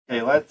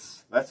Okay,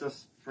 let's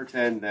just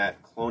pretend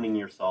that cloning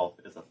yourself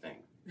is a thing.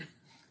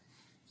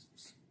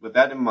 With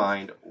that in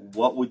mind,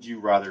 what would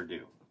you rather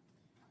do?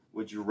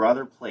 Would you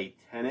rather play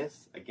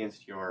tennis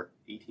against your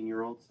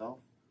 18-year-old self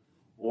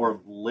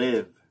or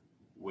live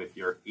with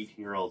your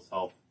 18-year-old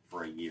self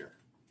for a year?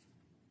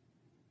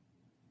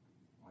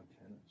 Why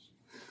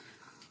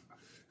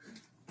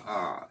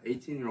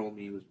tennis? 18-year-old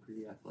me was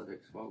pretty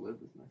athletic, so I'll live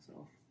with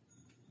myself.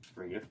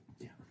 For a year?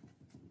 Yeah.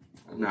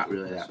 Not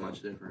really that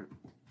much different.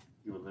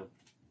 You would live?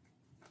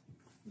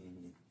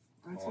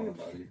 I think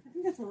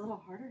that's a little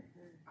harder for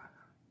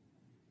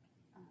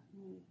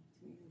me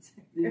to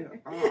answer.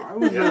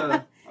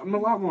 Yeah, I'm a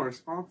lot more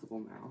responsible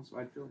now, so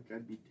I feel like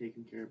I'd be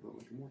taking care of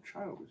like a more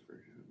childish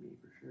version of me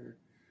for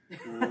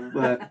sure.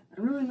 But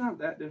I'm really not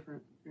that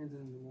different. Granted,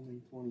 I'm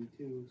only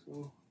 22,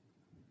 so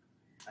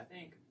I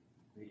think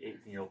the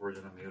 18-year-old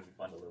version of me would be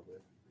fun to live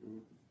with.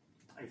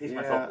 I teach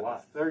myself a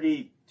lot.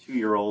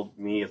 32-year-old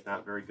me is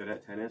not very good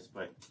at tennis,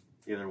 but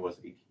neither was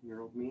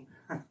 18-year-old me.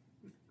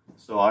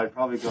 So I'd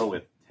probably go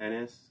with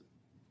tennis.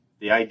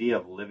 The idea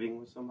of living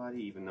with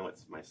somebody, even though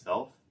it's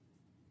myself,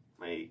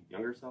 my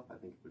younger self, I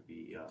think would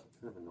be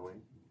kind of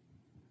annoying.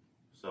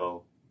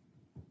 So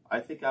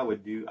I think I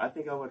would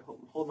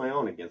hold my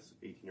own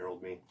against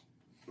 18-year-old me,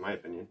 in my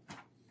opinion.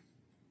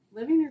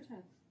 Living or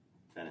tennis?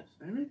 Tennis.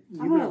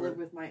 I'm going to live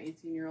with my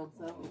 18-year-old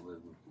self.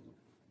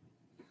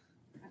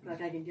 I feel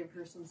like I can give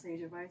her some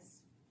sage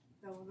advice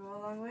that will go a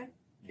long way.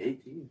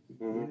 18.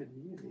 Mm-hmm.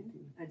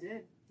 I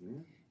did.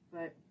 Yeah.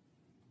 But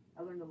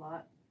I learned a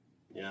lot.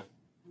 Yeah.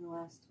 In the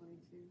last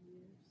 22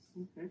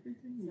 years. Everything.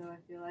 So I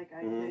feel like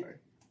I could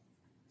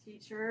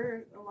teach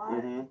her a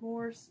lot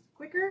more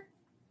quicker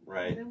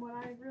than what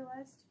I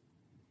realized.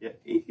 Yeah,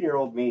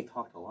 18-year-old me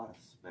talked a lot of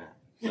smack.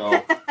 So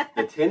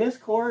the tennis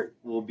court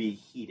will be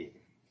heated,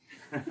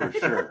 for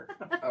sure.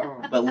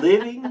 But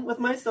living with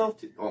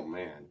myself, oh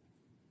man.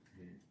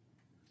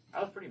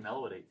 I was pretty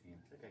mellow at 18. I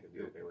think I could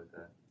be okay with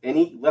that.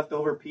 Any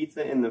leftover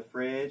pizza in the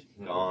fridge,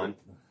 gone.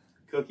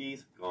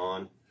 Cookies,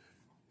 gone.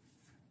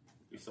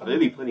 There'd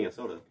be plenty of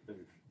soda.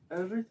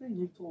 Everything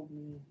you told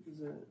me is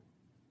that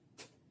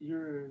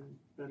you're in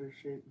better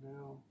shape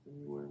now than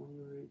you were when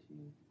you were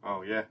 18.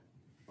 Oh, yeah.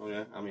 Oh,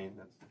 yeah. I mean,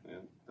 that's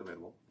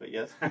debatable. But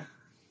yes.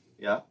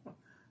 Yeah.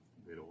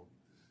 Debatable.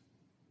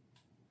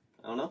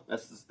 I don't know.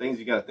 That's just things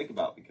you got to think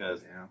about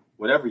because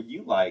whatever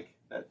you like,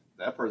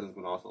 that person's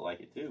going to also like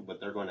it too, but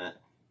they're going to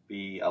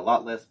be a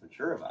lot less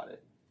mature about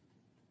it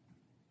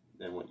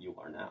than what you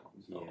are now.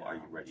 So are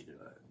you ready to?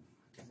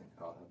 I think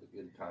I'll have a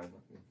good time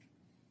with me.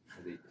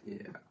 Yeah,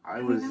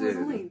 I was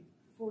only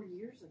 4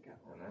 years ago.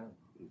 I know.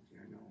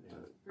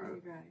 For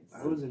you guys.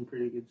 I was in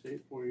pretty good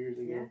shape 4 years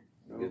ago. Yeah.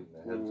 So, Give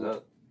them a heads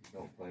up.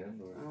 Don't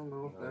plan. I don't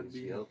know if that'd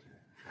be.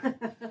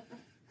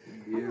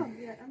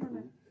 I'm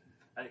gonna.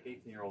 I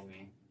think 18-year-old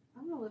me.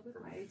 I'm gonna live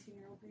with my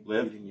 18-year-old me.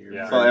 Live?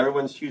 Yeah. So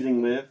everyone's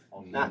choosing live?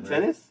 Not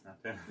tennis?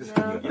 Not tennis.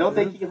 No. You don't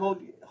think you can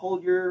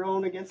hold your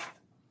own against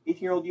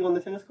 18-year-old you on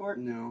the tennis court?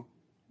 No.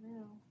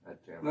 No.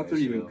 I'm not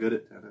even good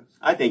at tennis.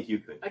 I think you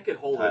could. I could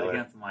hold it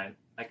against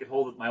I could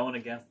hold my own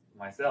against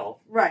myself.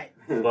 Right.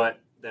 But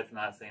that's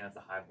not saying that's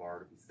a high bar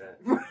to be set.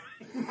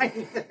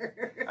 Right.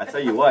 I tell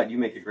you what, you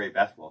make a great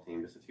basketball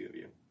team, just the two of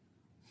you.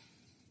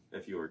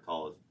 If you were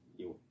tall as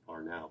you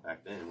are now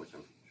back then, which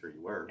I'm sure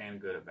you were. And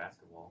good at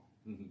basketball.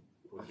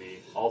 Would be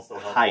also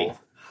helpful.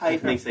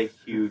 Height makes a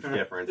huge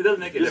difference. It does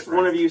make a difference. difference.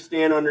 One of you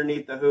stand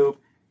underneath the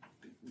hoop,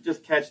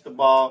 just catch the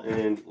ball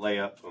and lay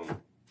up.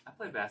 Boom. I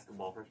played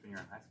basketball freshman year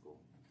in high school.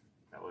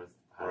 That was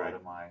the highlight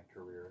of my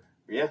career.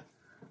 Yeah,